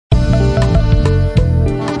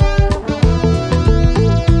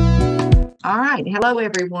right. Hello,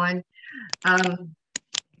 everyone.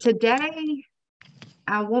 Today,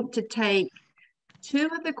 I want to take two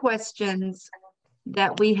of the questions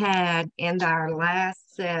that we had in our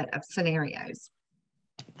last set of scenarios.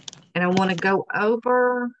 And I want to go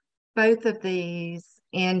over both of these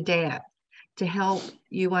in depth to help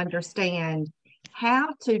you understand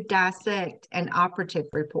how to dissect an operative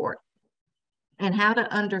report and how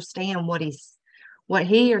to understand what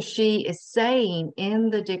he or she is saying in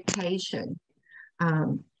the dictation.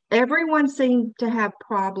 Everyone seemed to have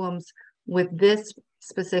problems with this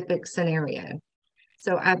specific scenario.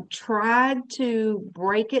 So I've tried to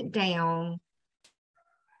break it down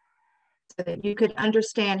so that you could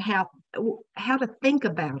understand how to think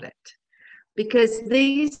about it, because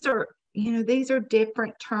these are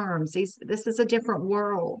different terms. This is a different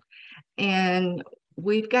world, and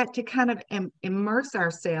we've got to kind of immerse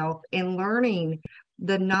ourselves in learning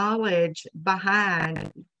the knowledge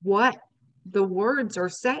behind what the words are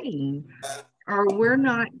saying, or we're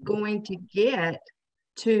not going to get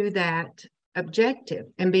to that objective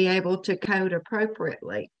and be able to code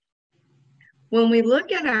appropriately. When we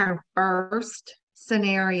look at our first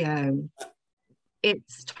scenario,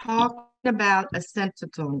 it's talking about a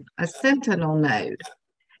sentinel node.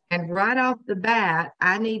 And right off the bat,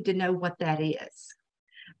 I need to know what that is.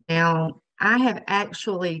 Now, I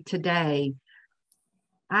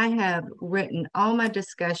have written all my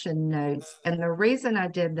discussion notes, and the reason I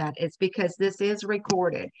did that is because this is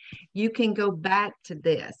recorded. You can go back to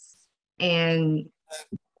this, and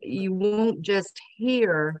you won't just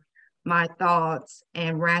hear my thoughts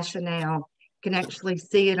and rationale. You can actually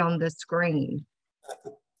see it on the screen.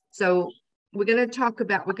 So we're going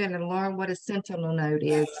to learn what a sentinel node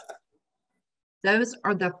is. Those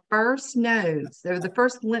are the first nodes. They're the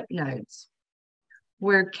first lymph nodes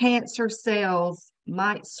where cancer cells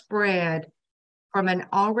might spread from an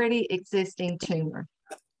already existing tumor.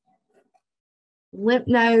 Lymph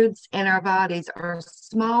nodes in our bodies are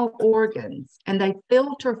small organs, and they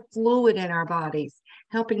filter fluid in our bodies,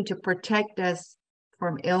 helping to protect us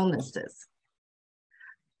from illnesses.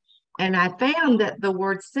 And I found that the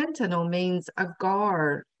word sentinel means a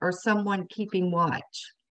guard or someone keeping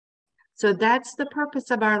watch. So that's the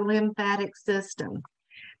purpose of our lymphatic system.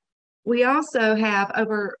 We also have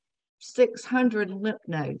over 600 lymph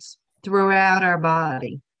nodes throughout our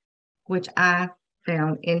body, which I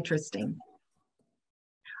found interesting.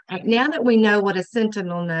 Now that we know what a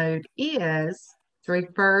sentinel node is, it's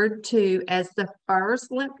referred to as the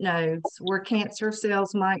first lymph nodes where cancer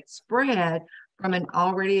cells might spread from an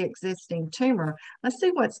already existing tumor. Let's see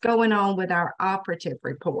what's going on with our operative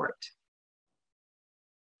report.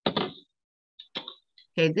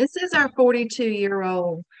 Okay, this is our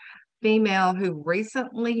 42-year-old female who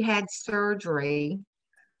recently had surgery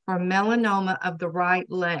for melanoma of the right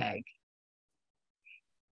leg.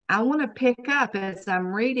 I want to pick up, as I'm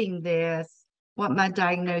reading this, what my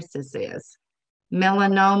diagnosis is.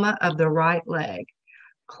 Melanoma of the right leg.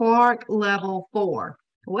 Clark level 4.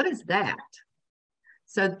 What is that?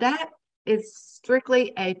 So that is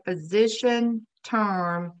strictly a physician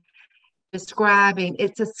term describing,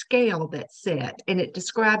 it's a scale that's set, and it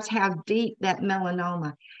describes how deep that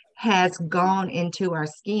melanoma has gone into our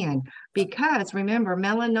skin. Because remember,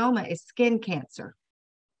 melanoma is skin cancer.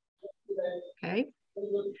 Okay.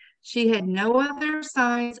 She had no other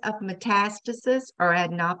signs of metastasis or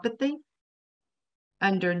adenopathy.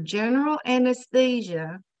 Under general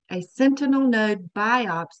anesthesia, a sentinel node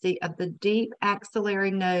biopsy of the deep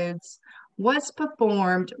axillary nodes was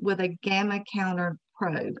performed with a gamma counter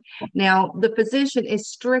probe. Now, the physician is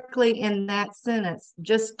strictly in that sentence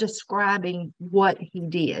just describing what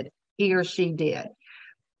he or she did.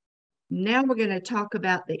 Now we're going to talk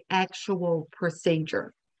about the actual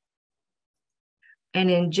procedure. An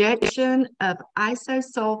injection of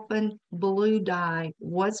isosulfan blue dye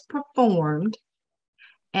was performed,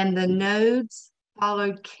 and the nodes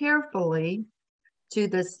followed carefully to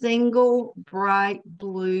the single bright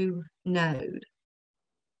blue node.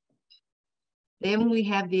 Then we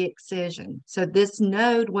have the excision. So this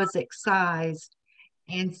node was excised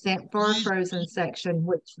and sent for a frozen section,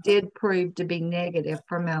 which did prove to be negative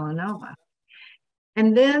for melanoma.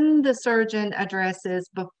 And then the surgeon addresses,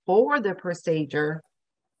 before the procedure,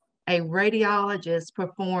 a radiologist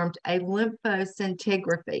performed a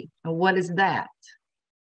lymphoscintigraphy. And what is that?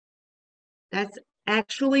 That's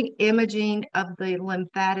actually imaging of the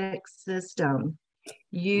lymphatic system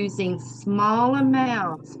using small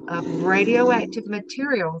amounts of radioactive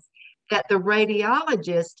materials that the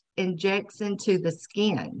radiologist injects into the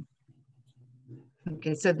skin.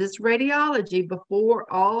 Okay, so this radiology, before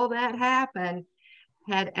all that happened,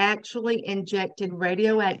 had actually injected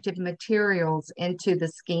radioactive materials into the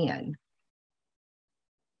skin.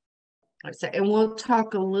 So, and we'll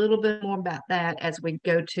talk a little bit more about that as we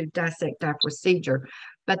go to dissect our procedure.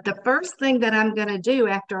 But the first thing that I'm going to do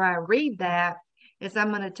after I read that is I'm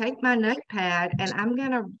going to take my notepad and I'm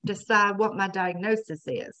going to decide what my diagnosis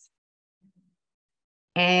is.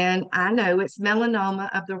 And I know it's melanoma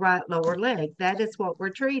of the right lower leg. That is what we're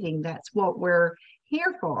treating. That's what we're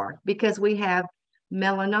here for, because we have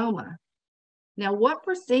melanoma. Now, what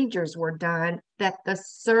procedures were done that the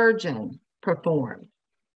surgeon performed?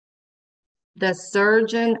 The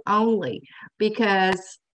surgeon only,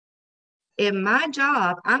 because in my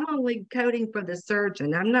job, I'm only coding for the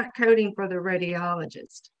surgeon. I'm not coding for the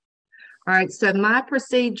radiologist. All right, so my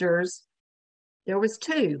procedures, there was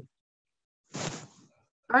two.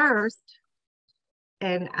 First,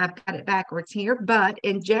 and I've got it backwards here, but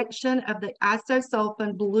injection of the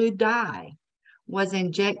isosulfan blue dye was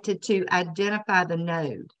injected to identify the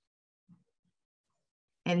node.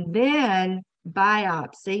 And then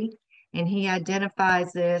biopsy, and he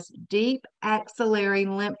identifies this deep axillary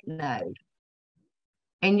lymph node.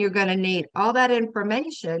 And you're going to need all that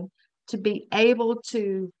information to be able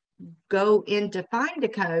to go in to find a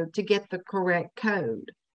code to get the correct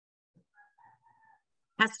code.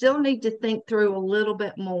 I still need to think through a little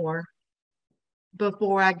bit more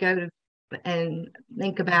before I go to and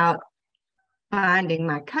think about finding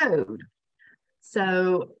my code.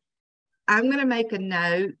 So I'm going to make a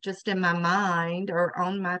note just in my mind or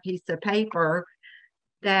on my piece of paper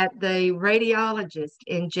that the radiologist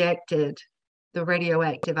injected the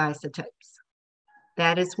radioactive isotopes.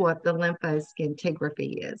 That is what the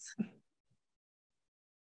lymphoscintigraphy is.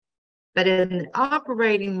 But in the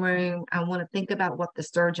operating room, I want to think about what the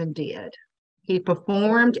surgeon did. He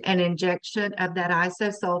performed an injection of that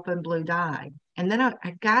isosulfan blue dye. And then I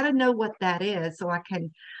got to know what that is so I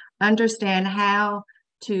can understand how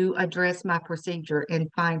to address my procedure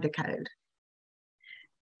and find the code.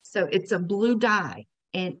 So it's a blue dye,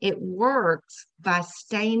 and it works by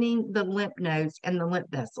staining the lymph nodes and the lymph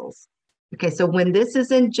vessels. Okay, so when this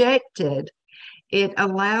is injected, it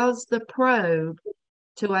allows the probe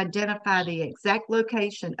to identify the exact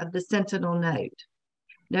location of the sentinel node.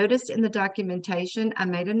 Notice in the documentation, I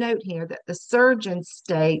made a note here that the surgeon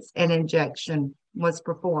states an injection was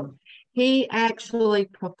performed. He actually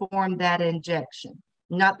performed that injection,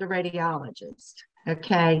 not the radiologist,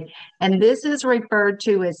 okay? And this is referred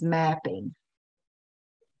to as mapping.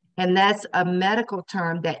 And that's a medical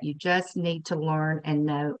term that you just need to learn and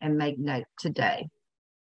know and make note today.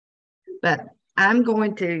 But I'm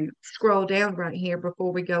going to scroll down right here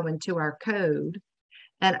before we go into our code.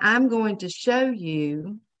 And I'm going to show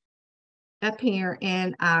you up here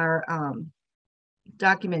in our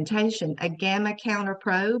documentation, a gamma counter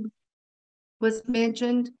probe was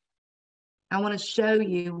mentioned. I want to show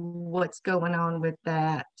you what's going on with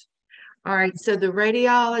that. All right, so the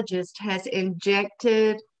radiologist has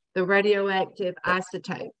injected the radioactive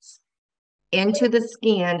isotopes into the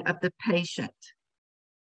skin of the patient.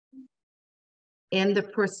 In the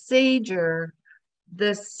procedure,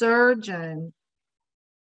 the surgeon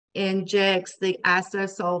injects the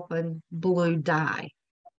isosulfan blue dye.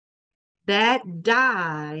 That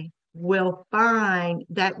dye will find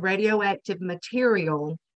that radioactive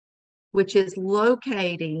material, which is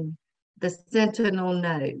locating the sentinel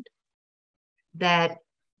node that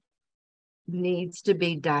needs to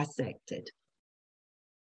be dissected.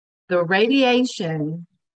 The radiation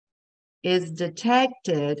is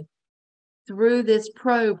detected through this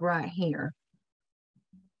probe right here.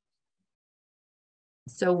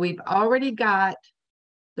 So we've already got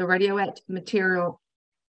the radioactive material,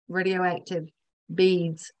 radioactive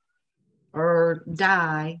beads or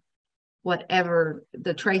dye, whatever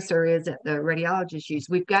the tracer is that the radiologist used.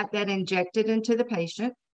 We've got that injected into the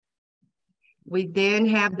patient. We then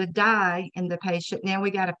have the dye in the patient. Now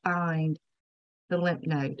we got to find the lymph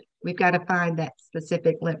node. We've got to find that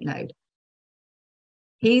specific lymph node.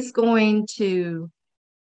 He's going to,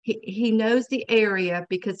 he knows the area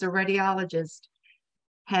because the radiologist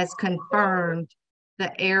has confirmed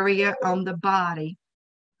the area on the body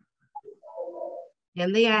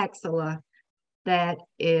in the axilla that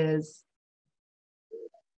is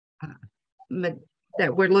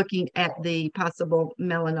that we're looking at the possible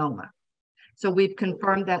melanoma. So we've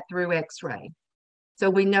confirmed that through x-ray.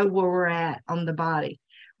 So we know where we're at on the body.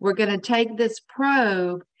 We're going to take this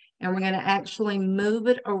probe and we're going to actually move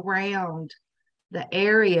it around the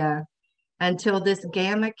area until this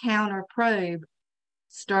gamma counter probe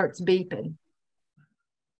starts beeping,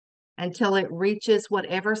 until it reaches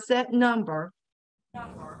whatever set number.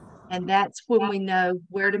 And that's when we know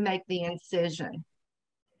where to make the incision.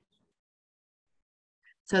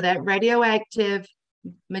 So that radioactive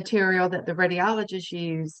material that the radiologists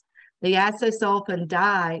use, the isosulfan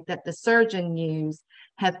dye that the surgeon used,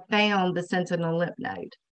 have found the sentinel lymph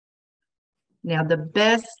node. Now, the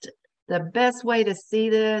best way to see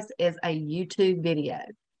this is a YouTube video,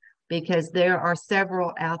 because there are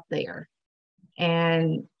several out there.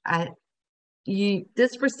 And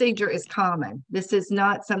this procedure is common. This is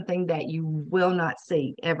not something that you will not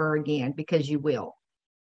see ever again, because you will.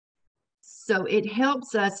 So it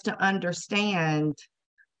helps us to understand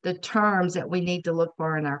the terms that we need to look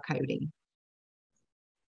for in our coding.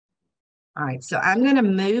 All right, so I'm going to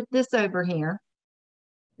move this over here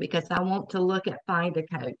because I want to look at find a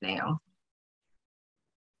code now.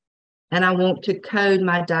 And I want to code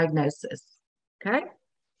my diagnosis, okay?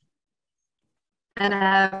 And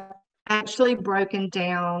I've actually broken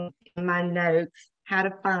down in my notes how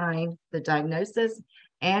to find the diagnosis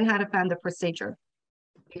and how to find the procedure,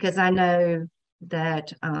 because I know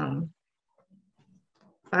that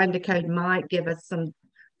find a code might give us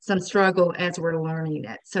some struggle as we're learning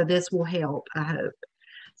it. So this will help, I hope.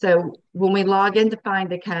 So when we log in to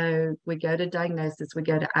find a code, we go to diagnosis, we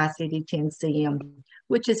go to ICD-10-CM,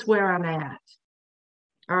 which is where I'm at.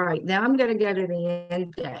 All right, now I'm going to go to the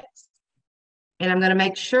index. And I'm going to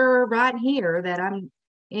make sure right here that I'm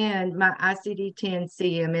in my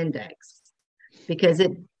ICD-10-CM index, because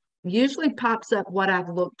it usually pops up what I've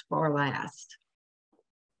looked for last.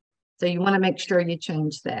 So you want to make sure you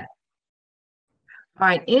change that. All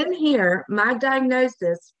right, in here, my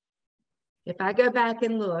diagnosis, if I go back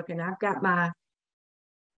and look, and I've got my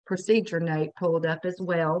procedure note pulled up as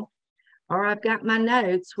well, or I've got my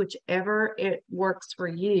notes, whichever it works for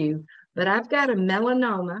you, but I've got a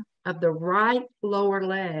melanoma of the right lower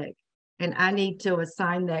leg, and I need to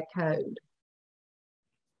assign that code.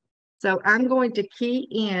 So I'm going to key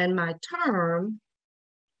in my term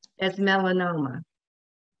as melanoma,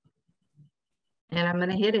 and I'm going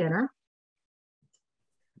to hit enter.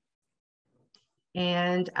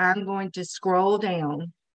 And I'm going to scroll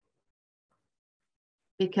down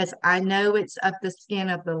because I know it's up the skin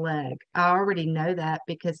of the leg. I already know that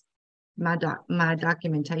because my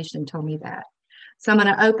documentation told me that. So I'm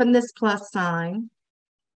going to open this plus sign,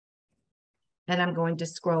 and I'm going to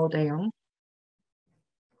scroll down.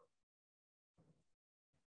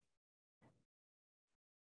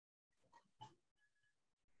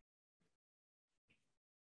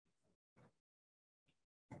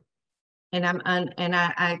 And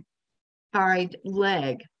I find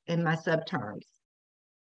leg in my subterms,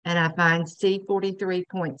 and I find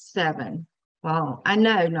C43.7. Well, I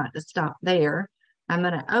know not to stop there. I'm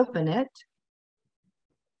going to open it,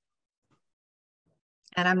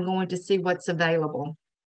 and I'm going to see what's available.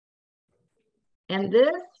 And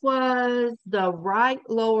this was the right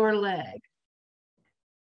lower leg.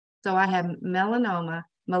 So I have melanoma,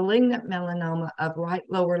 malignant melanoma of right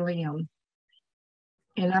lower limb.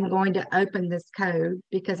 And I'm going to open this code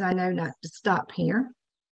because I know not to stop here.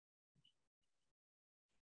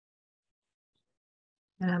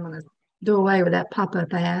 And I'm going to do away with that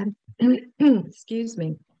pop-up ad. Excuse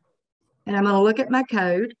me. And I'm going to look at my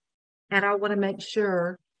code, and I want to make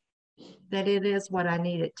sure that it is what I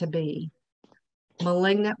need it to be.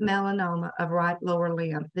 Malignant melanoma of right lower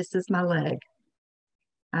limb. This is my leg.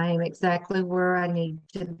 I am exactly where I need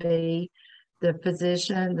to be. The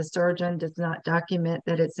physician, the surgeon does not document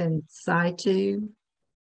that it's in situ.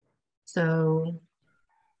 So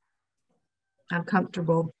I'm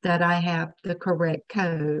comfortable that I have the correct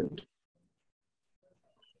code.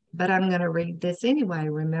 But I'm going to read this anyway,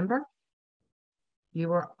 remember?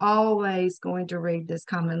 You are always going to read this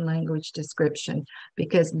common language description,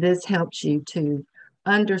 because this helps you to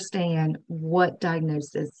understand what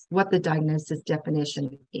the diagnosis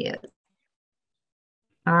definition is.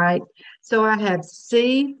 All right, so I have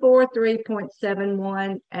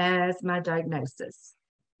C43.71 as my diagnosis.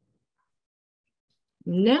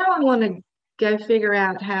 Now I want to go figure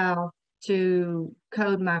out how to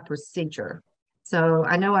code my procedure. So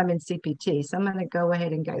I know I'm in CPT, so I'm going to go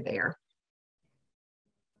ahead and go there.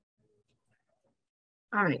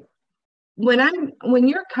 All right, when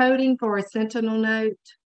you're coding for a sentinel note,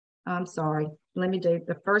 I'm sorry,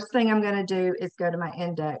 the first thing I'm going to do is go to my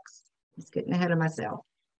index. Just getting ahead of myself.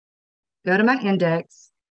 Go to my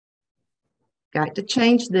index, got to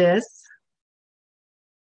change this,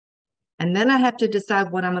 and then I have to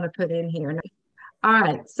decide what I'm going to put in here. All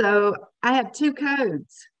right, so I have two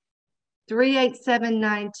codes,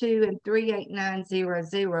 38792 and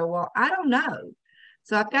 38900. Well, I don't know,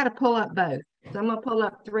 so I've got to pull up both. So I'm going to pull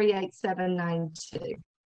up 38792.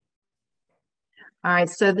 All right,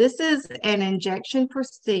 so this is an injection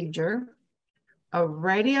procedure a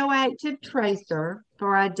radioactive tracer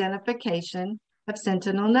for identification of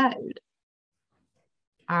sentinel node.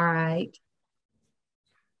 All right.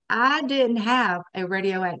 I didn't have a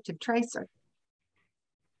radioactive tracer.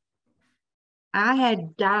 I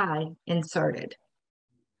had dye inserted.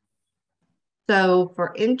 So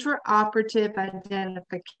for intraoperative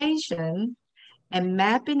identification, and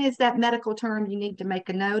mapping is that medical term you need to make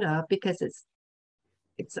a note of because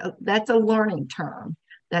that's a learning term.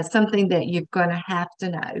 That's something that you're going to have to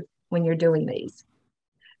know when you're doing these.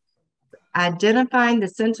 Identifying the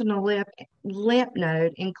sentinel lymph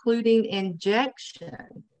node, including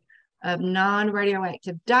injection of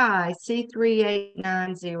non-radioactive dye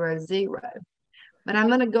C38900. But I'm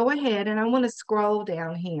going to go ahead and I want to scroll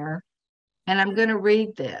down here and I'm going to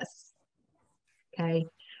read this, okay,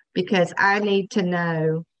 because I need to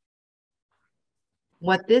know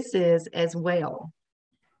what this is as well.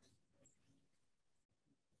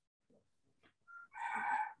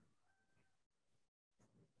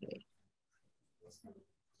 Okay.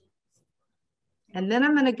 And then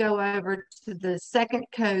I'm going to go over to the second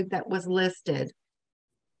code that was listed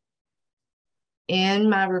in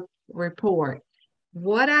my report.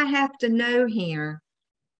 What I have to know here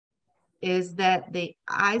is that the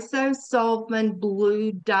isosulfan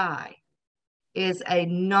blue dye is a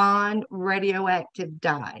non-radioactive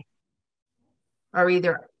dye. Or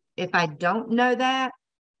either, if I don't know that,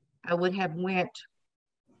 I would have went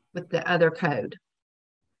with the other code,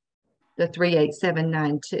 the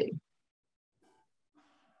 38792.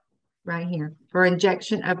 Right here, for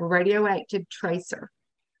injection of a radioactive tracer.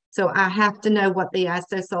 So I have to know what the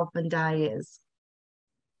isosulfan dye is.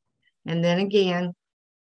 And then again,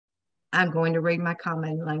 I'm going to read my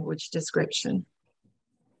common language description.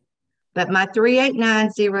 But my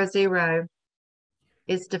 38900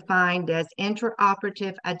 is defined as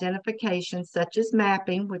intraoperative identification, such as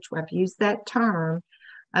mapping, which I've used that term,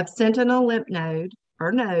 of sentinel lymph node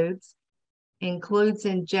or nodes, includes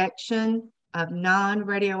injection of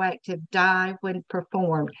non-radioactive dye when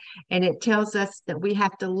performed. And it tells us that we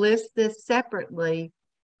have to list this separately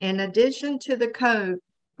in addition to the code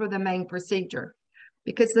for the main procedure,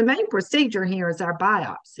 because the main procedure here is our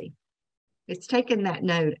biopsy. It's taking that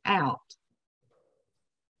node out.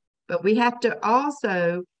 But we have to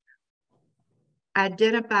also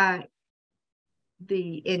identify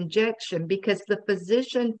the injection because the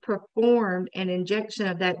physician performed an injection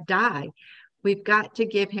of that dye. We've got to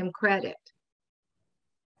give him credit.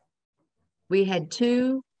 We had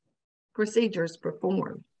two procedures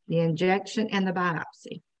performed, the injection and the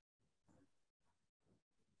biopsy.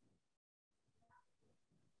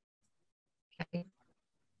 Okay.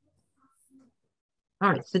 All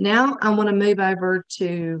right, so now I want to move over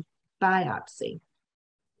to biopsy.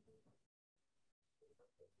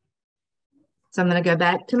 So I'm going to go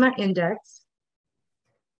back to my index.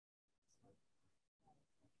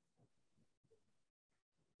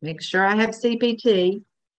 Make sure I have CPT.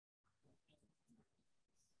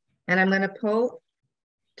 And I'm going to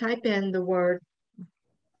type in the word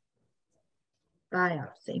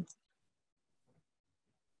biopsy.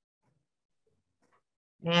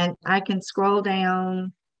 And I can scroll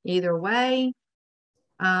down either way,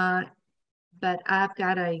 but I've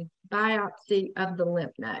got a biopsy of the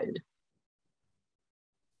lymph node.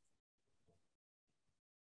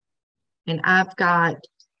 And I've got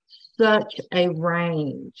such a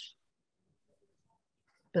range.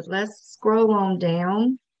 But let's scroll on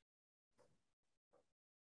down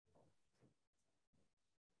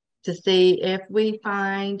to see if we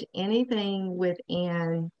find anything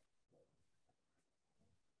within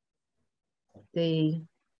the,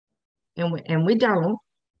 and we don't,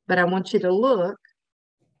 but I want you to look.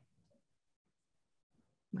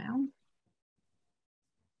 Well,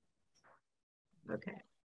 okay.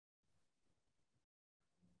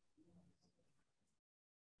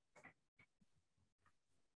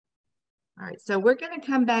 All right, so we're going to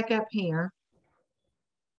come back up here.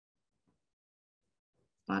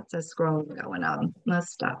 Lots of scrolling going on.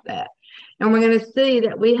 Let's stop that. And we're going to see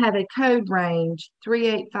that we have a code range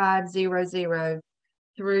 38500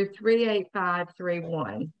 through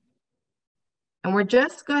 38531. And we're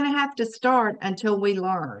just going to have to start until we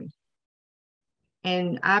learn.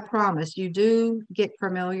 And I promise you do get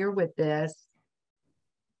familiar with this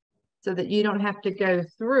so that you don't have to go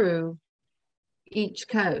through each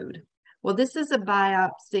code. Well, this is a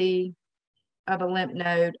biopsy of a lymph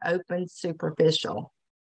node, open superficial.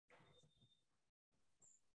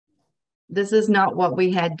 This is not what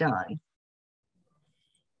we had done.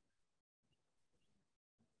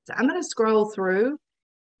 So I'm going to scroll through.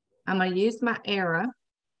 I'm going to use my arrow.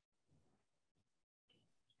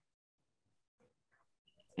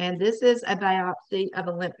 And this is a biopsy of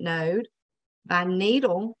a lymph node by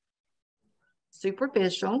needle,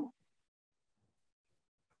 superficial.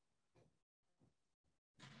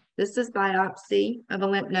 This is biopsy of a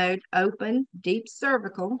lymph node, open, deep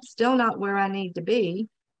cervical, still not where I need to be.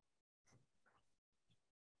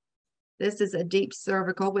 This is a deep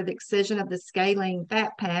cervical with excision of the scalene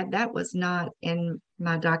fat pad. That was not in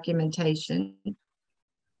my documentation.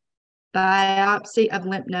 Biopsy of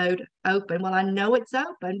lymph node open. Well, I know it's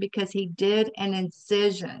open because he did an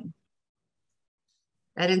incision.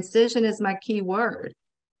 That incision is my key word.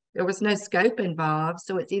 There was no scope involved,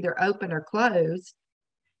 so it's either open or closed.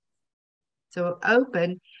 So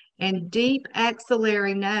open and deep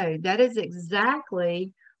axillary node. That is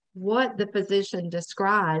exactly what the physician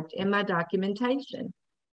described in my documentation.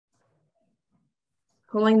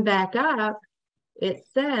 Pulling back up, it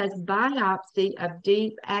says biopsy of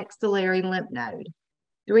deep axillary lymph node,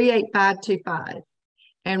 38525.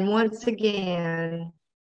 And once again,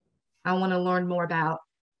 I want to learn more about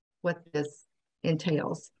what this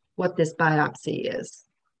entails, what this biopsy is.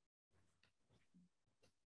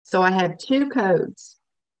 So I have two codes.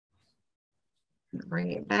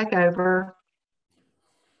 Bring it back over.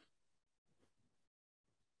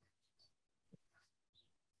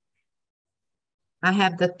 I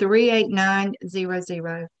have the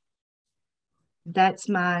 38900. That's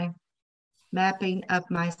my mapping of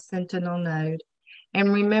my sentinel node.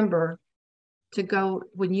 And remember to go,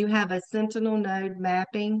 when you have a sentinel node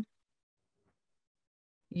mapping,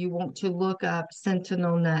 you want to look up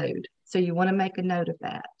sentinel node. So you want to make a note of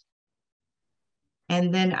that.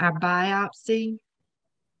 And then our biopsy,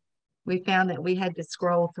 we found that we had to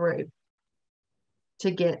scroll through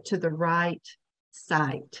to get to the right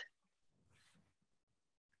site.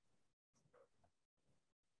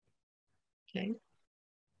 Okay.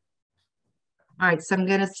 All right, so I'm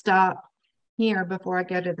going to stop here before I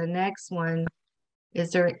go to the next one.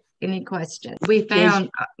 Is there any questions? We found.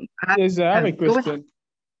 Yes, I have a question.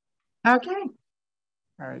 Okay.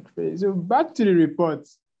 All right. So back to the report,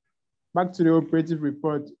 back to the operative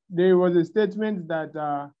report. There was a statement that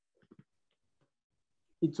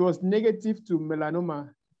it was negative to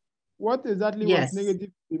melanoma. What exactly was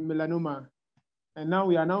negative to melanoma? And now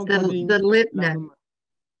we are now coding the lymph melanoma.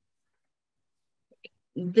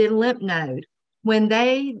 node. The lymph node. When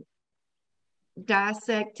they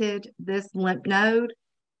dissected this lymph node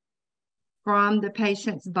from the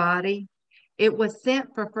patient's body, it was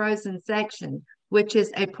sent for frozen section, which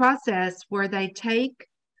is a process where they take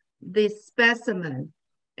the specimen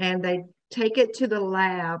and they take it to the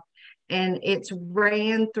lab, and it's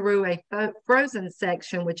ran through a frozen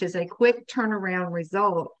section, which is a quick turnaround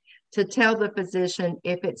result to tell the physician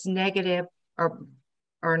if it's negative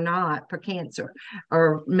or not for cancer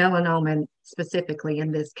or melanoma specifically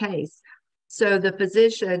in this case. So the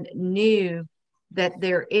physician knew that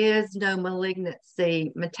there is no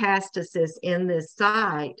malignancy metastasis in this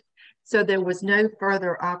site. So there was no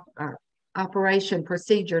further operation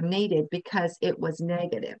procedure needed because it was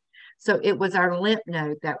negative. So it was our lymph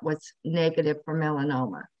node that was negative for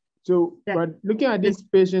melanoma. So, but looking at this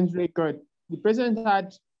patient's record, the patient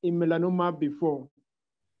had a melanoma before.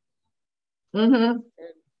 Mm-hmm.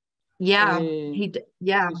 Yeah,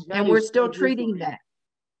 and we're still treating that.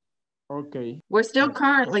 Okay. We're still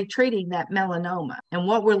currently treating that melanoma. And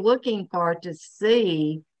what we're looking for to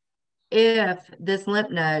see if this lymph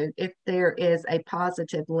node, if there is a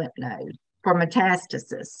positive lymph node for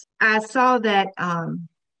metastasis. I saw that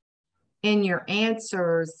in your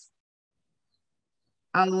answers,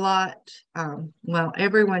 a lot, well,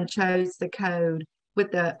 everyone chose the code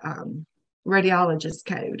with the radiologist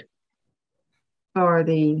code for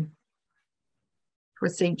the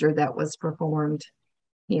procedure that was performed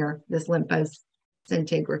here, this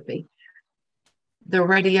lymphoscintigraphy. The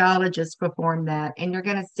radiologist performed that, and you're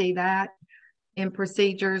going to see that in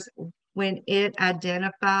procedures when it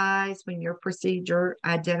identifies, when your procedure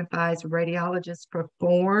identifies radiologist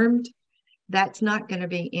performed, that's not going to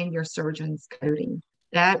be in your surgeon's coding.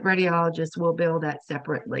 That radiologist will bill that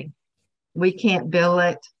separately. We can't bill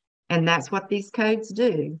it, and that's what these codes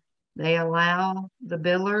do. They allow the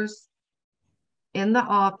billers in the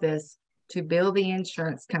office to bill the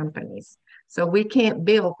insurance companies. So we can't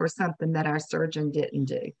bill for something that our surgeon didn't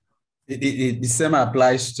do. The same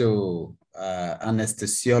applies to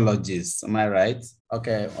anesthesiologists, am I right?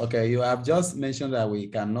 Okay. You have just mentioned that we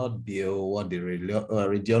cannot bill what the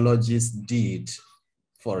radiologist did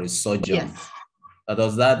for a surgeon. Yes.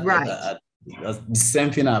 Does that, right. The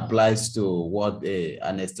same thing applies to what a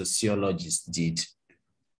anesthesiologist did?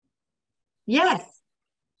 Yes.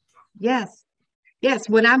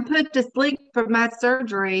 When I'm put to sleep for my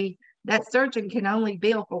surgery, that surgeon can only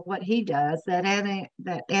bill for what he does. That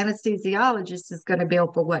anesthesiologist is going to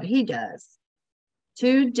bill for what he does.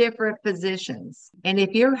 Two different physicians. And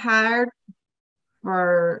if you're hired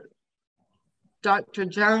for Dr.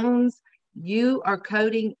 Jones, you are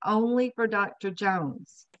coding only for Dr.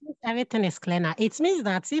 Jones. Everything is clear now. It means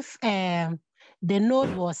that if the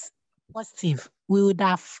node was positive, we would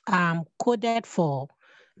have coded for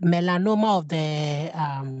melanoma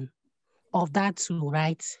of that too,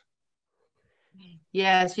 right?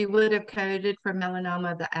 Yes, you would have coded for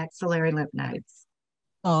melanoma of the axillary lymph nodes.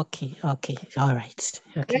 Okay, okay, all right.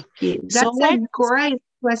 Okay. Thank you. So That's a great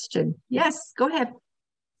question. Yes, go ahead.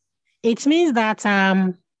 It means that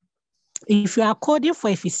if you are coding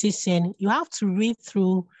for a physician, you have to read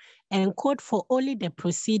through and code for only the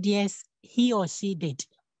procedures he or she did.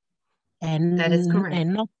 And that is correct.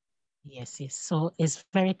 And not, yes. So it's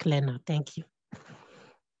very clear now. Thank you.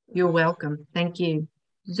 You're welcome. Thank you.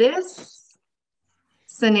 This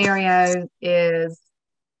scenario is,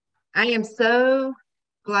 I am so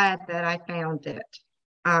glad that I found it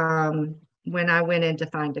when I went in to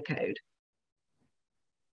find a code,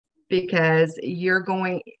 because you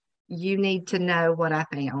need to know what I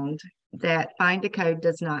found that Find a Code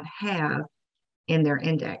does not have in their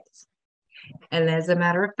index. And as a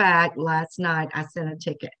matter of fact, last night I sent a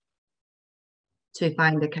ticket to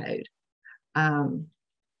Find a Code.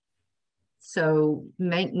 So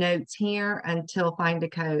make notes here until Find a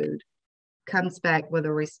Code comes back with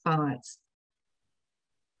a response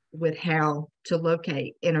with how to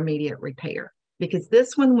locate intermediate repair, because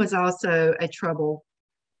this one was also a trouble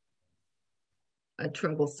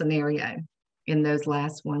scenario in those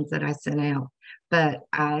last ones that I sent out, but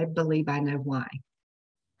I believe I know why.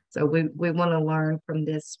 So we want to learn from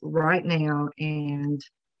this right now, and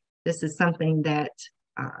this is something that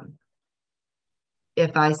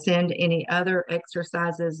if I send any other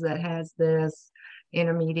exercises that has this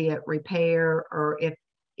intermediate repair, or if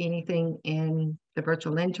anything in the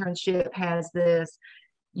virtual internship has this,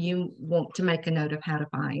 you want to make a note of how to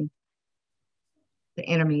find the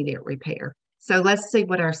intermediate repair. So let's see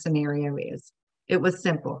what our scenario is. It was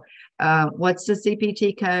simple. What's the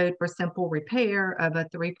CPT code for simple repair of a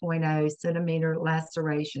 3.0 centimeter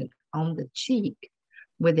laceration on the cheek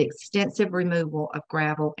with extensive removal of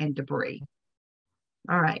gravel and debris?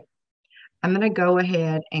 All right, I'm going to go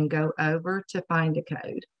ahead and go over to Find a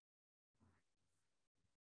Code.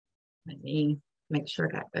 Let me make sure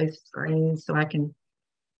I got both screens so I can,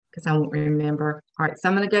 because I won't remember. All right, so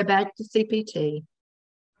I'm going to go back to CPT,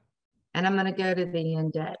 and I'm going to go to the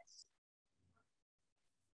index.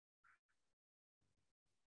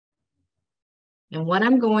 And what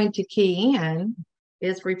I'm going to key in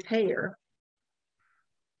is repair,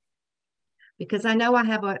 because I know I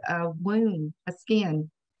have a wound, a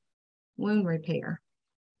skin wound repair.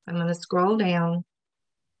 I'm going to scroll down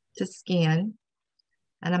to skin,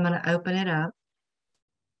 and I'm going to open it up.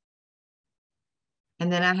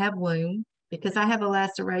 And then I have wound, because I have a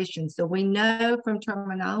laceration. So we know from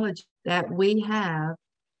terminology that we have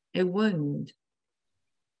a wound.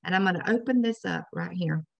 And I'm going to open this up right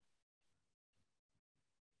here.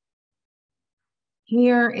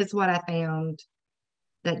 Here is what I found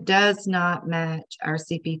that does not match our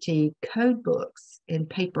CPT code books in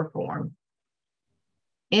paper form.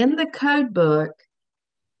 In the code book,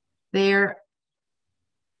 there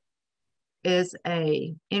is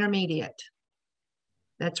a intermediate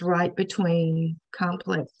that's right between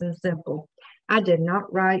complex and simple. I did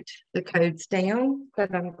not write the codes down,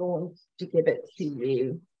 but I'm going to give it to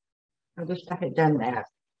you. I wish I had done that.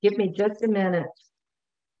 Give me just a minute.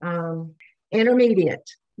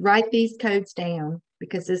 Intermediate, write these codes down,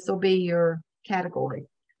 because this will be your category.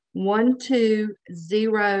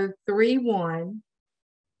 12031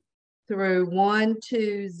 through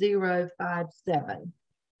 12057.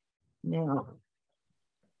 Now,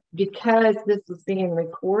 because this is being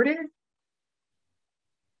recorded,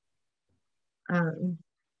 I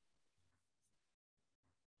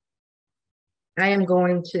am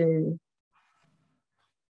going to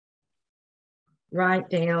write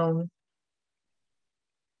down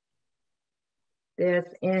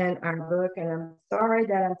this in our book, and I'm sorry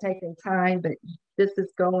that I'm taking time, but this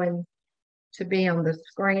is going to be on the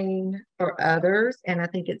screen for others, and I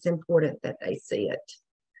think it's important that they see it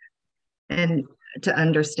and to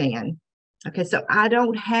understand. Okay, so I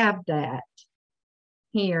don't have that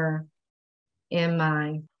here in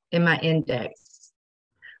my index,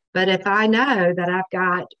 but if I know that I've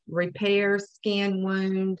got repair skin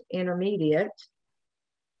wound intermediate,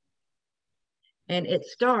 and it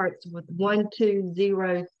starts with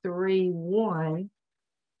 12031, did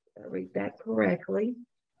I read that correctly?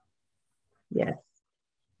 Yes.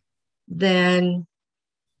 then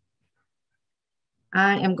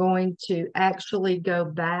I am going to actually go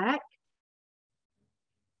back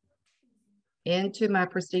into my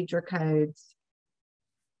procedure codes,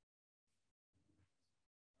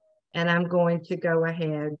 and I'm going to go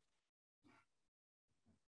ahead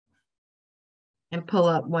and pull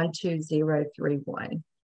up 12031.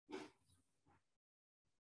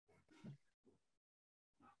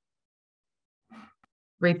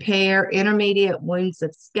 Repair intermediate wounds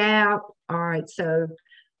of scalp. All right, so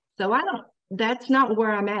I don't, that's not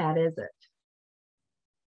where I'm at, is it?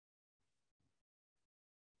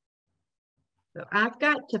 So I've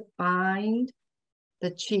got to find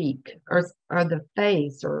the cheek or the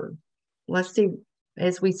face, or let's see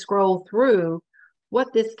as we scroll through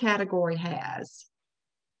what this category has,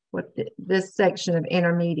 what this section of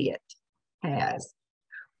intermediate has.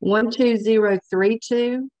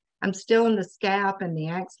 12032. I'm still in the scalp and the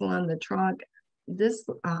axilla and the trunk. This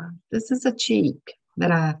is a cheek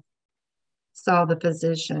that I saw the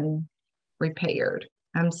physician repaired.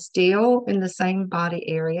 I'm still in the same body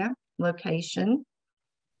area, location.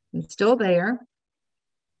 I'm still there.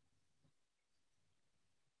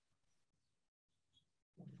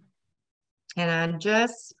 And I'm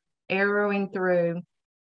just arrowing through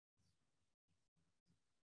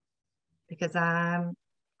because I'm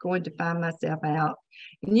going to find myself out.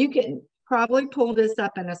 And you can probably pull this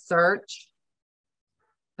up in a search,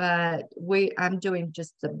 but I'm doing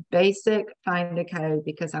just the basic find a code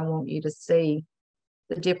because I want you to see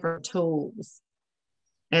the different tools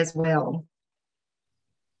as well.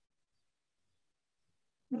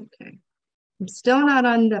 Okay. I'm still not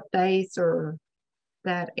on the face or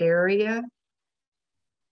that area.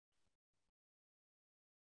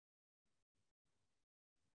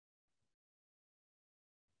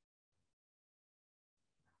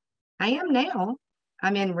 I am now.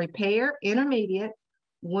 I'm in repair, intermediate,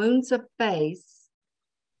 wounds of face,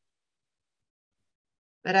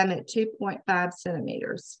 but I'm at 2.5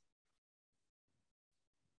 centimeters.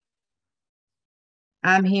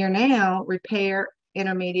 I'm here now, repair,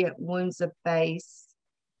 intermediate, wounds of face.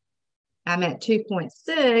 I'm at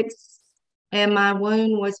 2.6, and my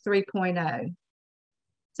wound was 3.0.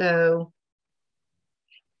 So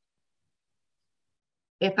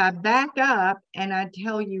if I back up and I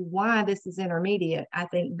tell you why this is intermediate, I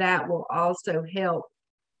think that will also help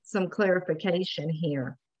some clarification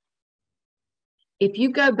here. If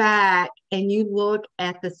you go back and you look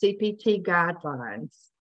at the CPT guidelines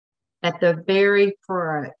at the very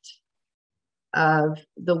front of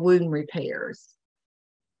the wound repairs,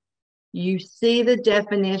 you see the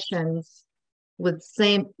definitions with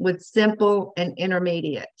simple and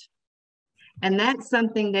intermediate. And that's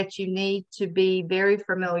something that you need to be very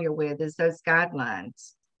familiar with, is those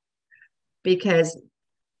guidelines. Because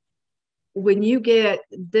when you get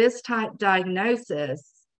this type diagnosis,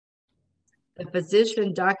 the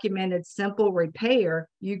physician documented simple repair,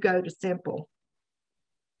 you go to simple.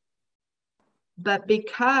 But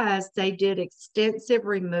because they did extensive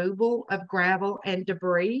removal of gravel and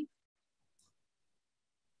debris,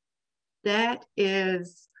 that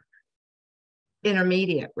is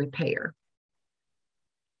intermediate repair.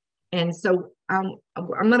 And so I'm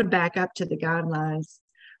going to back up to the guidelines,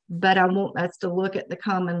 but I want us to look at the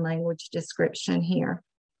common language description here.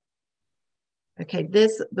 Okay,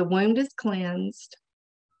 the wound is cleansed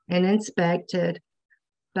and inspected,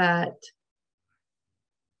 but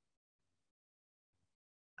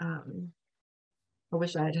I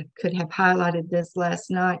wish I could have highlighted this last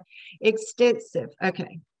night. Extensive,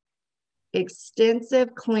 okay.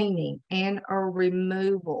 Extensive cleaning and or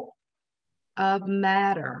removal of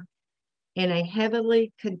matter in a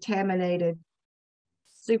heavily contaminated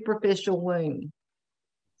superficial wound.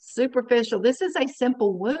 Superficial, this is a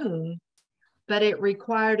simple wound, but it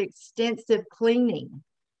required extensive cleaning.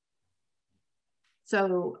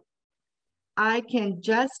 So I can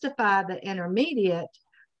justify the intermediate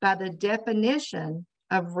by the definition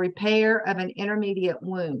of repair of an intermediate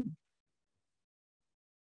wound.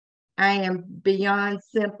 I am beyond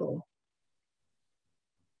simple.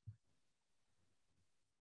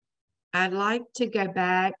 I'd like to go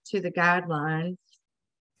back to the guidelines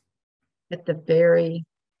at the very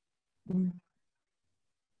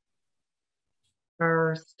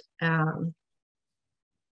first.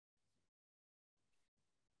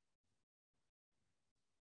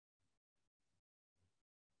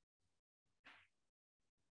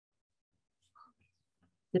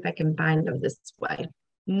 If I can find them this way.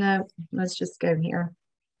 No, let's just go here.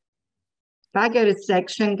 If I go to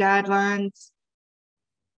section guidelines,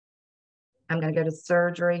 I'm going to go to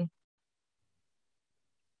surgery.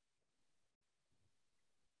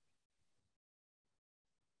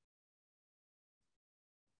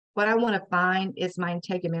 what I want to find is my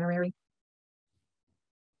integumentary.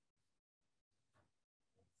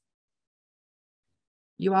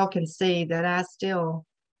 You all can see that I still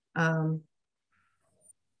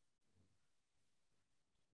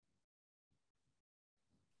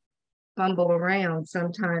fumble around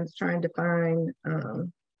sometimes trying to find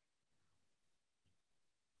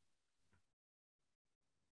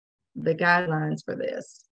the guidelines for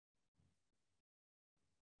this.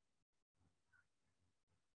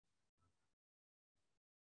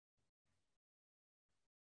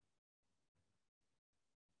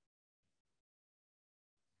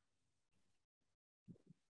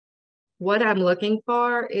 What I'm looking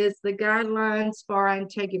for is the guidelines for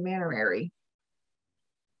integumentary.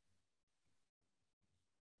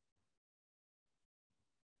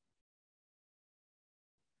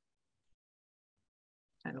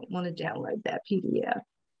 I don't want to download that PDF.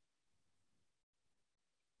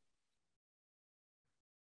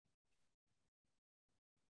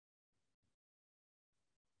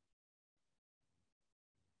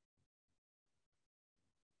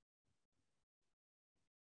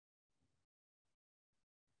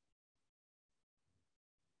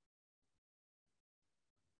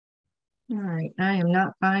 All right, I am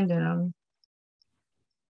not finding them.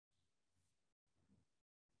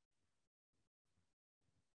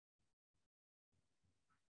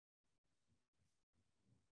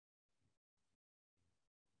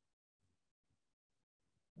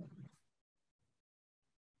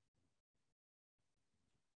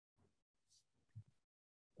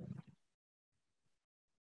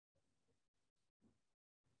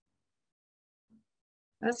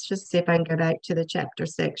 Let's just see if I can go back to the chapter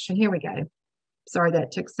section. Here we go. Sorry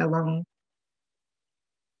that took so long.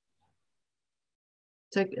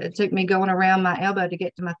 It took me going around my elbow to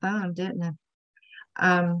get to my thumb, didn't it?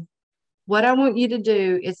 What I want you to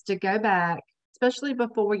do is to go back, especially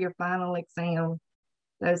before your final exam,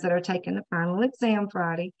 those that are taking the final exam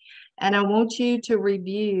Friday, and I want you to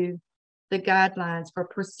review the guidelines for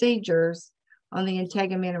procedures on the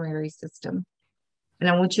integumentary system. And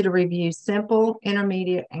I want you to review simple,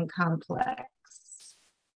 intermediate, and complex.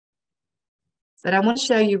 But I want to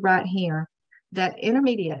show you right here that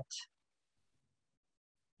intermediate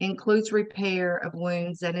includes repair of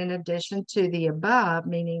wounds that, in addition to the above,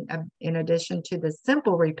 meaning in addition to the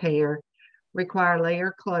simple repair, require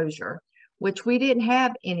layer closure, which we didn't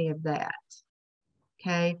have any of that,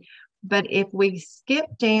 okay? But if we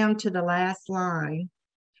skip down to the last line,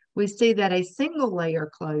 we see that a single layer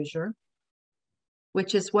closure,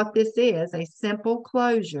 which is what this is, a simple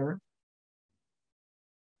closure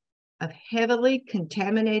of heavily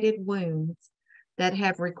contaminated wounds that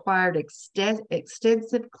have required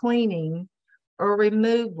extensive cleaning or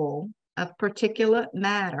removal of particulate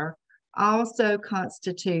matter, also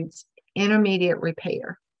constitutes intermediate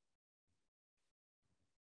repair.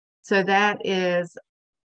 So that is,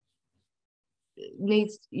 you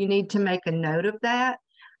need to make a note of that.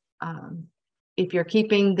 If you're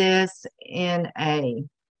keeping this in a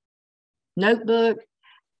notebook,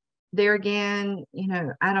 there again, you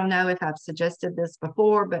know, I don't know if I've suggested this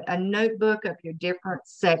before, but a notebook of your different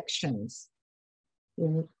sections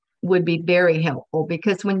would be very helpful,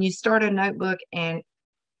 because when you start a notebook and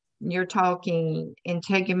you're talking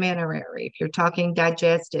integumentary, if you're talking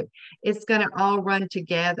digestive, it's going to all run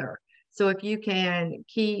together. So if you can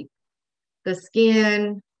keep the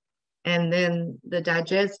skin and then the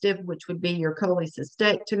digestive, which would be your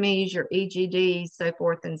cholecystectomies, your EGDs, so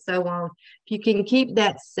forth and so on. If you can keep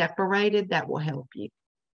that separated, that will help you.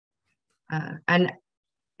 And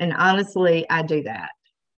honestly, I do that.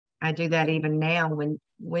 I do that even now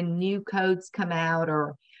when new codes come out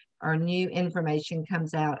or new information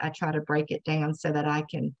comes out. I try to break it down so that I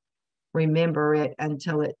can remember it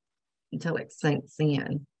until it sinks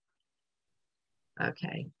in.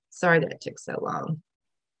 Okay, sorry that took so long.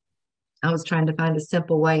 I was trying to find a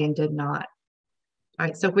simple way and did not. All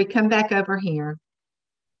right, so if we come back over here,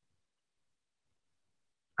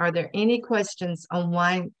 are there any questions on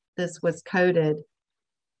why this was coded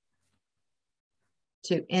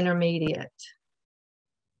to intermediate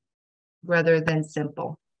rather than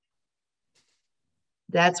simple?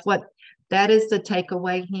 That is the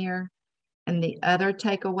takeaway here. And the other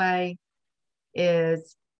takeaway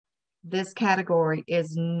is this category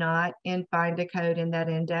is not in Find a Code in that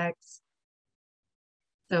index.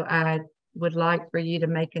 So I would like for you to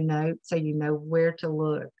make a note so you know where to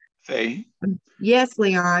look. Faye? Yes,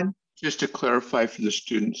 Leon. Just to clarify for the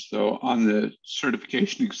students, though, on the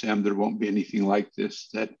certification exam, there won't be anything like this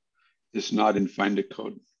that is not in Find a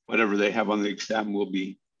Code. Whatever they have on the exam will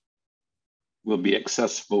be will be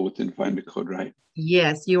accessible within Find a Code, right?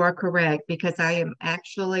 Yes, you are correct, because I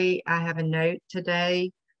have a note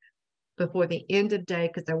today before the end of day,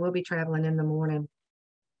 because I will be traveling in the morning.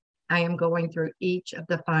 I am going through each of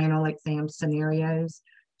the final exam scenarios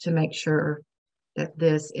to make sure that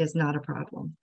this is not a problem.